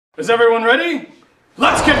Is everyone ready?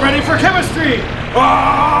 Let's get ready for chemistry!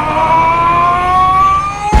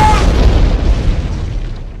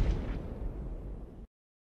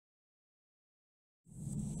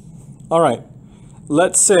 All right,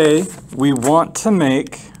 let's say we want to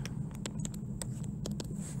make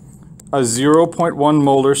a 0.1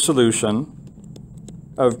 molar solution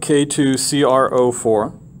of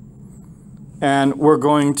K2CrO4, and we're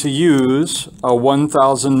going to use a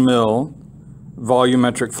 1000 ml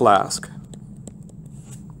volumetric flask.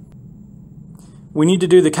 We need to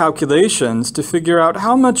do the calculations to figure out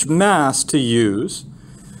how much mass to use,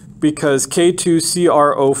 because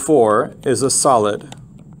K2CrO4 is a solid.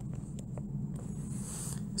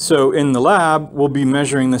 So in the lab, we'll be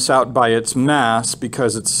measuring this out by its mass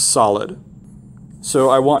because it's solid. So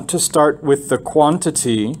I want to start with the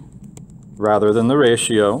quantity rather than the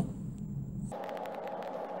ratio.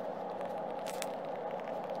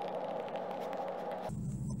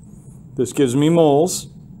 This gives me moles.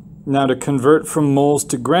 Now to convert from moles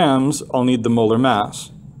to grams, I'll need the molar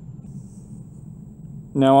mass.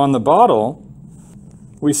 Now on the bottle,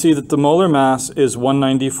 we see that the molar mass is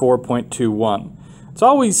 194.21. It's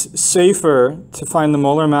always safer to find the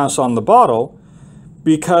molar mass on the bottle,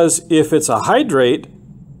 because if it's a hydrate,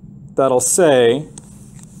 that'll say,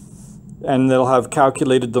 and they'll have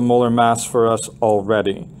calculated the molar mass for us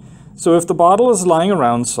already. So if the bottle is lying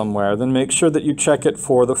around somewhere, then make sure that you check it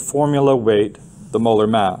for the formula weight, the molar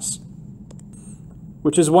mass,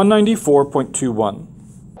 which is 194.21.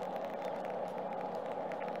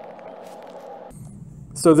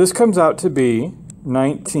 So this comes out to be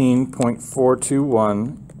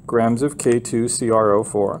 19.421 grams of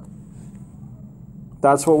K2CrO4.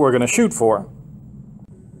 That's what we're going to shoot for.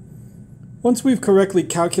 Once we've correctly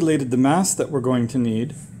calculated the mass that we're going to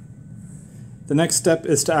need, the next step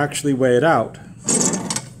is to actually weigh it out.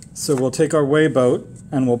 So we'll take our weigh boat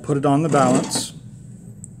and we'll put it on the balance,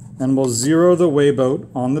 and we'll zero the weigh boat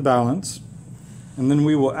on the balance, and then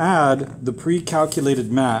we will add the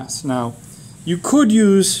pre-calculated mass. Now, you could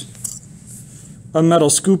use a metal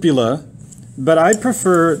scupula, but I'd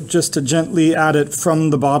prefer just to gently add it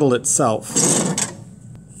from the bottle itself.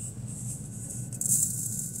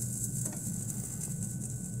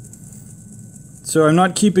 So I'm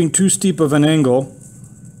not keeping too steep of an angle,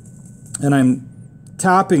 and I'm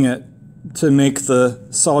tapping it to make the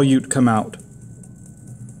solute come out.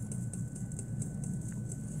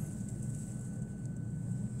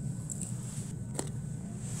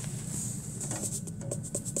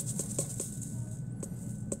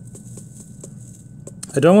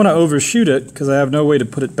 I don't want to overshoot it because I have no way to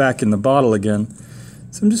put it back in the bottle again.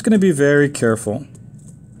 So I'm just going to be very careful.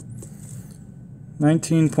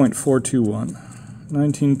 19.421.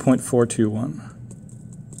 19.421.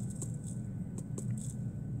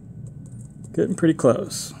 Getting pretty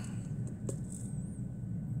close.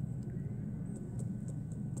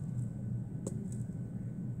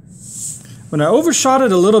 When I overshot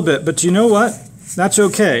it a little bit, but you know what? That's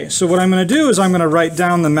okay. So what I'm going to do is I'm going to write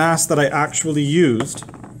down the mass that I actually used,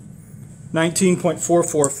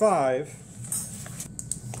 19.445,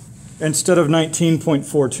 instead of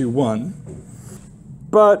 19.421.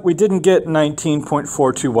 But we didn't get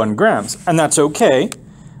 19.421 grams, and that's okay.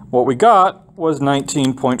 What we got was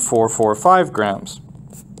 19.445 grams.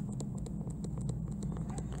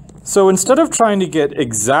 So instead of trying to get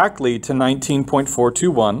exactly to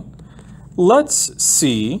 19.421, let's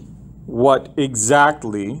see what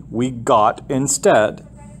exactly we got instead.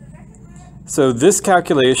 So this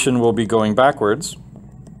calculation will be going backwards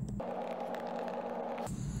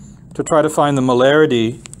to try to find the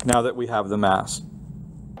molarity now that we have the mass.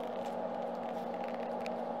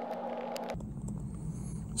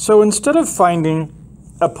 So instead of finding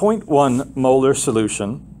a 0.1 molar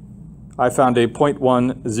solution, I found a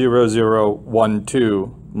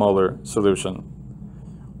 0.10012 molar solution,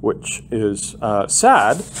 which is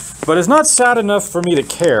sad, but it's not sad enough for me to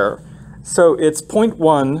care. So it's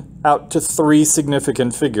 0.1 out to 3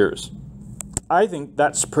 significant figures. I think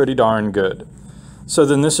that's pretty darn good. So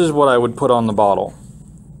then this is what I would put on the bottle.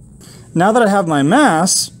 Now that I have my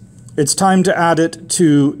mass, it's time to add it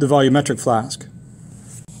to the volumetric flask.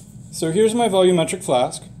 So here's my volumetric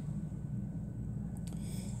flask.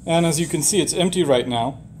 And as you can see, it's empty right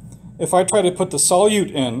now. If I try to put the solute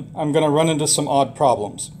in, I'm going to run into some odd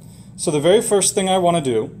problems. So the very first thing I want to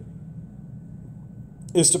do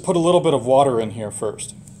is to put a little bit of water in here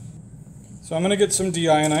first. So I'm going to get some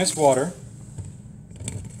deionized water,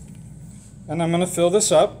 and I'm going to fill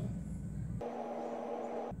this up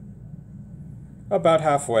about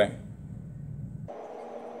halfway.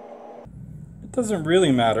 It doesn't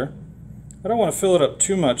really matter. I don't want to fill it up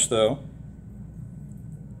too much though.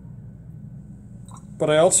 but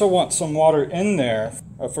I also want some water in there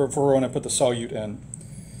for when I put the solute in.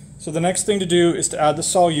 So the next thing to do is to add the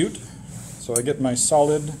solute. So I get my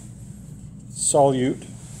solid solute,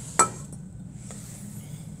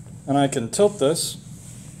 and I can tilt this.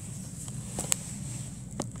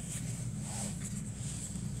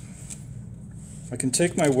 I can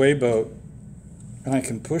take my weigh boat and I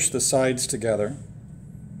can push the sides together,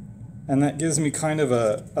 and that gives me kind of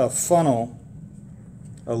a funnel,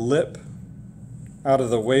 a lip out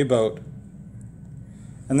of the weigh boat.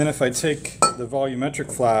 And then if I take the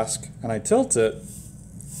volumetric flask and I tilt it,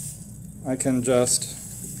 I can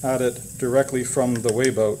just add it directly from the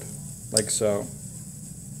weigh boat, like so.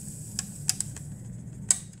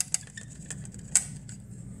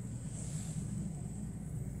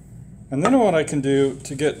 And then what I can do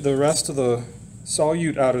to get the rest of the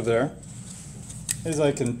solute out of there is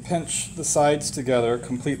I can pinch the sides together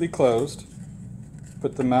completely closed,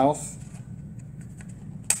 put the mouth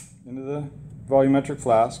into the volumetric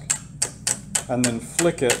flask, and then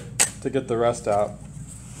flick it to get the rest out.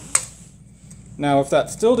 Now if that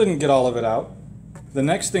still didn't get all of it out, the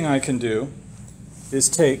next thing I can do is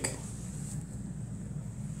take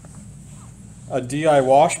a DI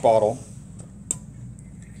wash bottle,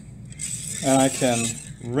 and I can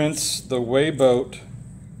rinse the weigh boat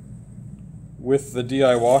with the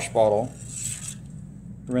DI wash bottle,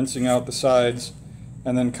 rinsing out the sides,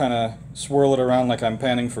 and then kind of swirl it around like I'm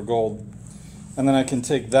panning for gold. And then I can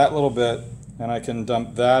take that little bit and I can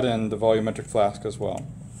dump that in the volumetric flask as well.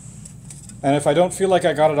 And if I don't feel like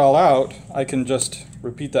I got it all out, I can just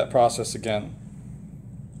repeat that process again.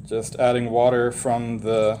 Just adding water from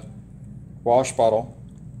the wash bottle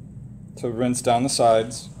to rinse down the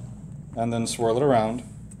sides, and then swirl it around.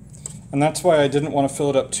 And that's why I didn't want to fill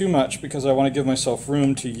it up too much, because I want to give myself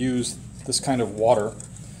room to use this kind of water.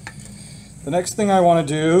 The next thing I want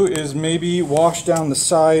to do is maybe wash down the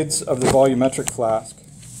sides of the volumetric flask.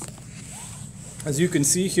 As you can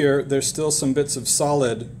see here, there's still some bits of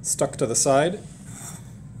solid stuck to the side.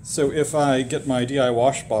 So if I get my DI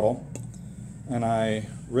wash bottle and I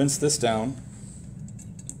rinse this down,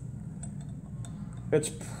 it's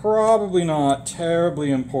probably not terribly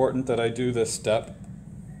important that I do this step,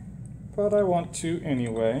 but I want to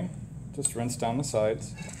anyway. Just rinse down the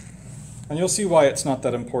sides. And you'll see why it's not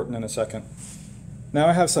that important in a second. Now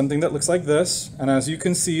I have something that looks like this, and as you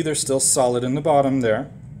can see, there's still solid in the bottom there.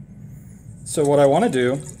 So what I want to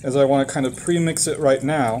do is I want to kind of pre-mix it right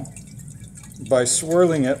now by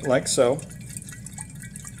swirling it like so.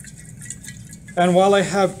 And while I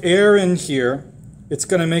have air in here, it's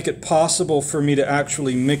going to make it possible for me to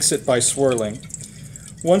actually mix it by swirling.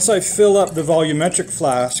 Once I fill up the volumetric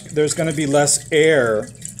flask, there's going to be less air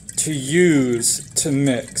to use to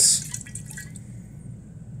mix.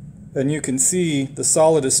 And you can see the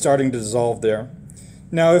solid is starting to dissolve there.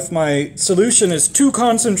 Now if my solution is too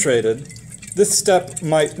concentrated, this step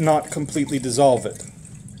might not completely dissolve it.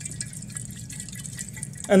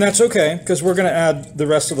 And that's okay, because we're going to add the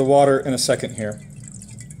rest of the water in a second here.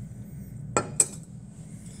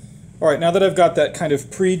 Alright, now that I've got that kind of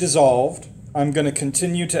pre-dissolved, I'm going to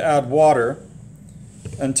continue to add water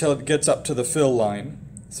until it gets up to the fill line.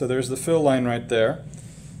 So there's the fill line right there,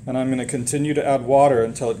 and I'm going to continue to add water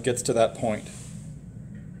until it gets to that point.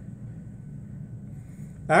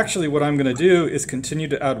 Actually, what I'm going to do is continue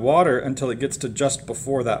to add water until it gets to just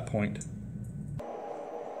before that point.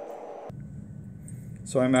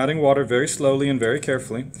 So I'm adding water very slowly and very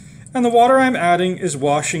carefully. And the water I'm adding is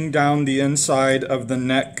washing down the inside of the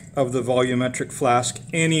neck of the volumetric flask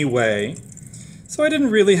anyway. So I didn't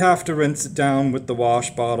really have to rinse it down with the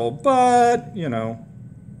wash bottle, but, you know,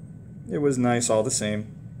 it was nice all the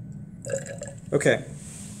same. Okay.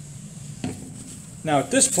 Now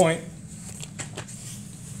at this point,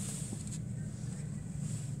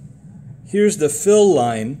 here's the fill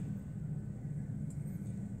line,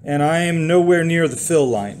 and I am nowhere near the fill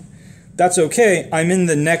line. That's okay, I'm in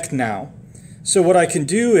the neck now. So what I can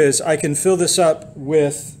do is I can fill this up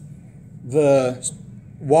with the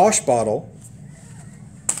wash bottle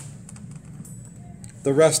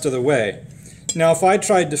the rest of the way. Now if I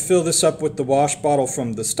tried to fill this up with the wash bottle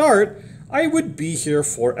from the start, I would be here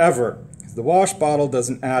forever. The wash bottle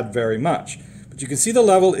doesn't add very much, but you can see the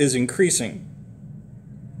level is increasing.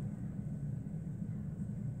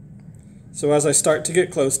 So as I start to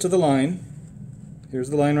get close to the line, here's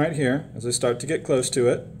the line right here, as I start to get close to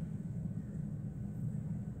it,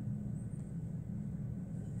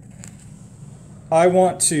 I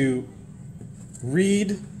want to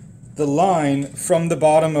read the line from the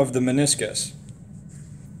bottom of the meniscus.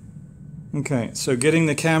 Okay, so getting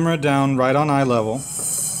the camera down right on eye level.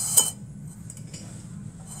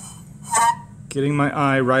 getting my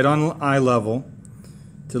eye right on eye level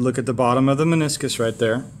to look at the bottom of the meniscus right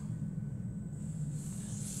there.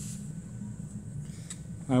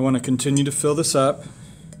 I want to continue to fill this up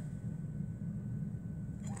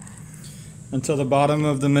until the bottom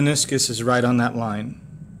of the meniscus is right on that line.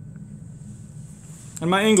 And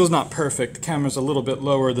my angle's not perfect. The camera's a little bit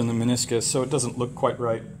lower than the meniscus, so it doesn't look quite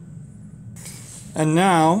right. And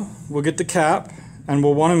now we'll get the cap, and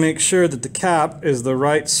we'll want to make sure that the cap is the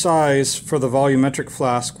right size for the volumetric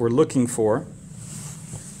flask we're looking for.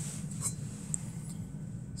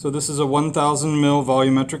 So this is a 1,000 ml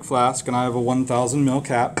volumetric flask, and I have a 1,000 ml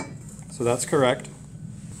cap, so that's correct.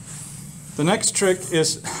 The next trick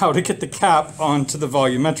is how to get the cap onto the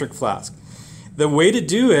volumetric flask. The way to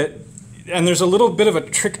do it, and there's a little bit of a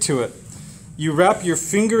trick to it, you wrap your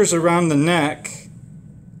fingers around the neck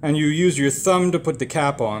and you use your thumb to put the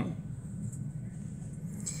cap on.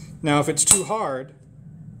 Now if it's too hard,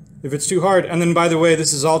 and then by the way,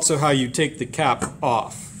 this is also how you take the cap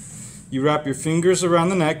off. You wrap your fingers around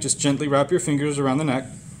the neck, just gently wrap your fingers around the neck,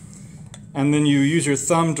 and then you use your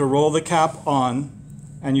thumb to roll the cap on,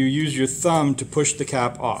 and you use your thumb to push the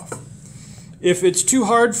cap off. If it's too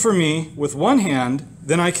hard for me with one hand,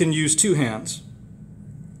 then I can use two hands,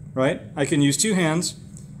 right? I can use two hands,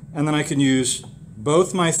 and then I can use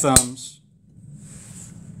both my thumbs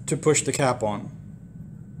to push the cap on.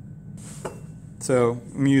 So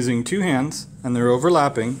I'm using two hands, and they're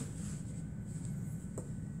overlapping,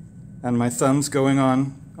 and my thumb's going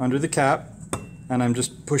on under the cap, and I'm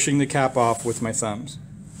just pushing the cap off with my thumbs.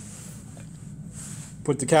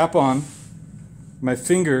 Put the cap on, my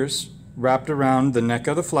fingers wrapped around the neck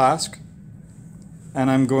of the flask, and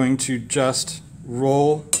I'm going to just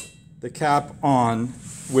roll the cap on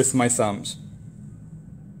with my thumbs.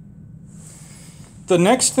 The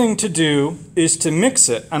next thing to do is to mix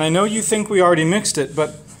it, and I know you think we already mixed it,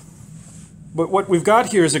 but what we've got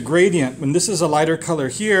here is a gradient. When this is a lighter color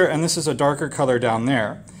here and this is a darker color down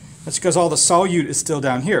there, that's because all the solute is still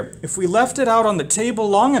down here. If we left it out on the table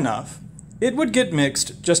long enough, it would get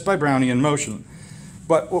mixed just by Brownian motion.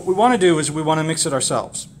 But what we want to do is we want to mix it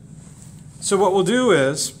ourselves. So what we'll do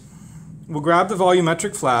is we'll grab the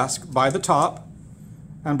volumetric flask by the top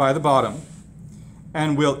and by the bottom,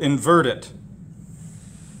 and we'll invert it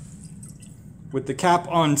with the cap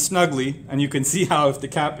on snugly, and you can see how if the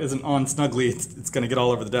cap isn't on snugly, it's going to get all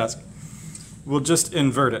over the desk. We'll just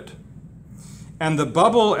invert it. And the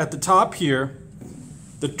bubble at the top here,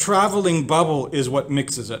 the traveling bubble, is what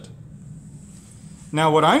mixes it. Now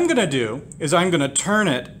what I'm going to do is I'm going to turn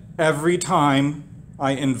it every time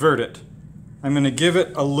I invert it. I'm going to give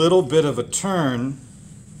it a little bit of a turn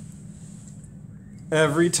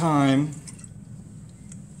every time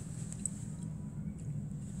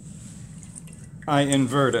I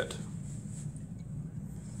invert it.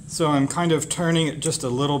 So I'm kind of turning it just a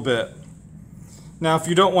little bit. Now if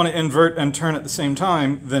you don't want to invert and turn at the same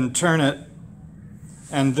time, then turn it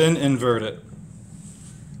and then invert it.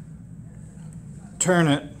 Turn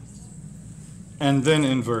it and then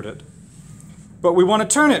invert it. But we want to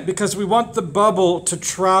turn it because we want the bubble to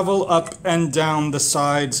travel up and down the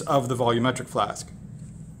sides of the volumetric flask.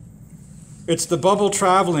 It's the bubble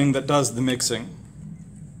traveling that does the mixing.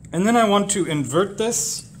 And then I want to invert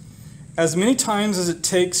this as many times as it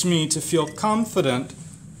takes me to feel confident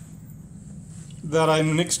that I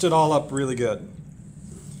mixed it all up really good.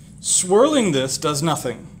 Swirling this does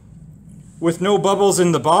nothing. With no bubbles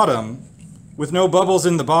in the bottom,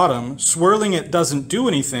 swirling it doesn't do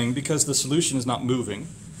anything because the solution is not moving.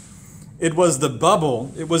 It was the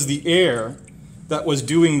bubble, it was the air that was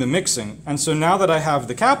doing the mixing. And so now that I have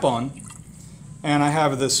the cap on and I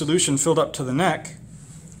have the solution filled up to the neck,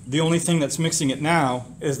 the only thing that's mixing it now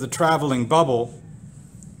is the traveling bubble,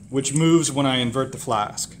 which moves when I invert the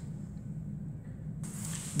flask.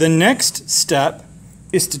 The next step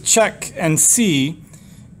is to check and see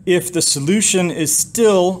if the solution is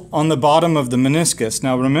still on the bottom of the meniscus.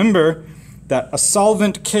 Now remember that a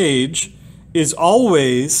solvent cage is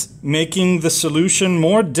always making the solution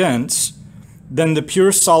more dense than the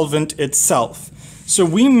pure solvent itself. So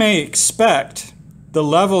we may expect the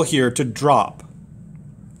level here to drop.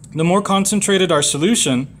 The more concentrated our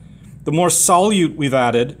solution, the more solute we've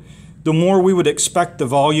added, the more we would expect the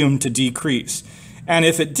volume to decrease. And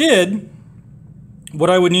if it did, what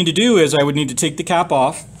I would need to do is I would need to take the cap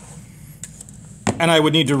off, and I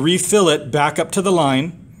would need to refill it back up to the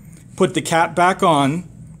line, put the cap back on,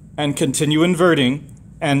 and continue inverting,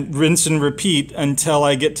 and rinse and repeat until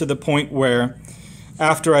I get to the point where,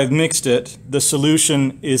 after I've mixed it, the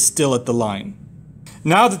solution is still at the line.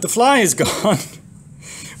 Now that the fly is gone,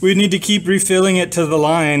 We need to keep refilling it to the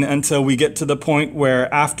line until we get to the point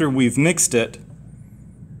where after we've mixed it,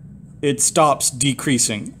 it stops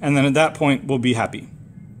decreasing. And then at that point, we'll be happy.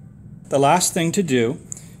 The last thing to do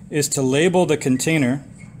is to label the container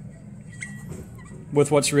with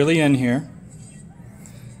what's really in here.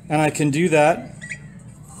 And I can do that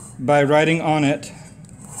by writing on it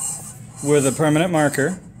with a permanent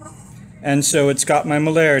marker. And so it's got my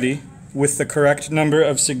molarity with the correct number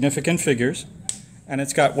of significant figures. And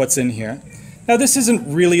it's got what's in here. Now this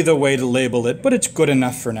isn't really the way to label it, but it's good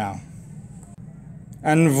enough for now.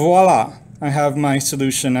 And voila, I have my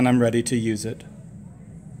solution and I'm ready to use it.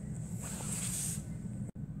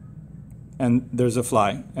 And there's a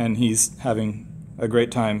fly, and he's having a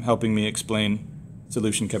great time helping me explain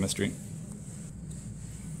solution chemistry.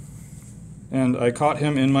 And I caught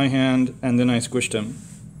him in my hand and then I squished him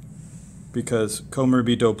because Comer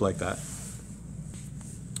be dope like that.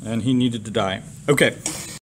 And he needed to die. Okay,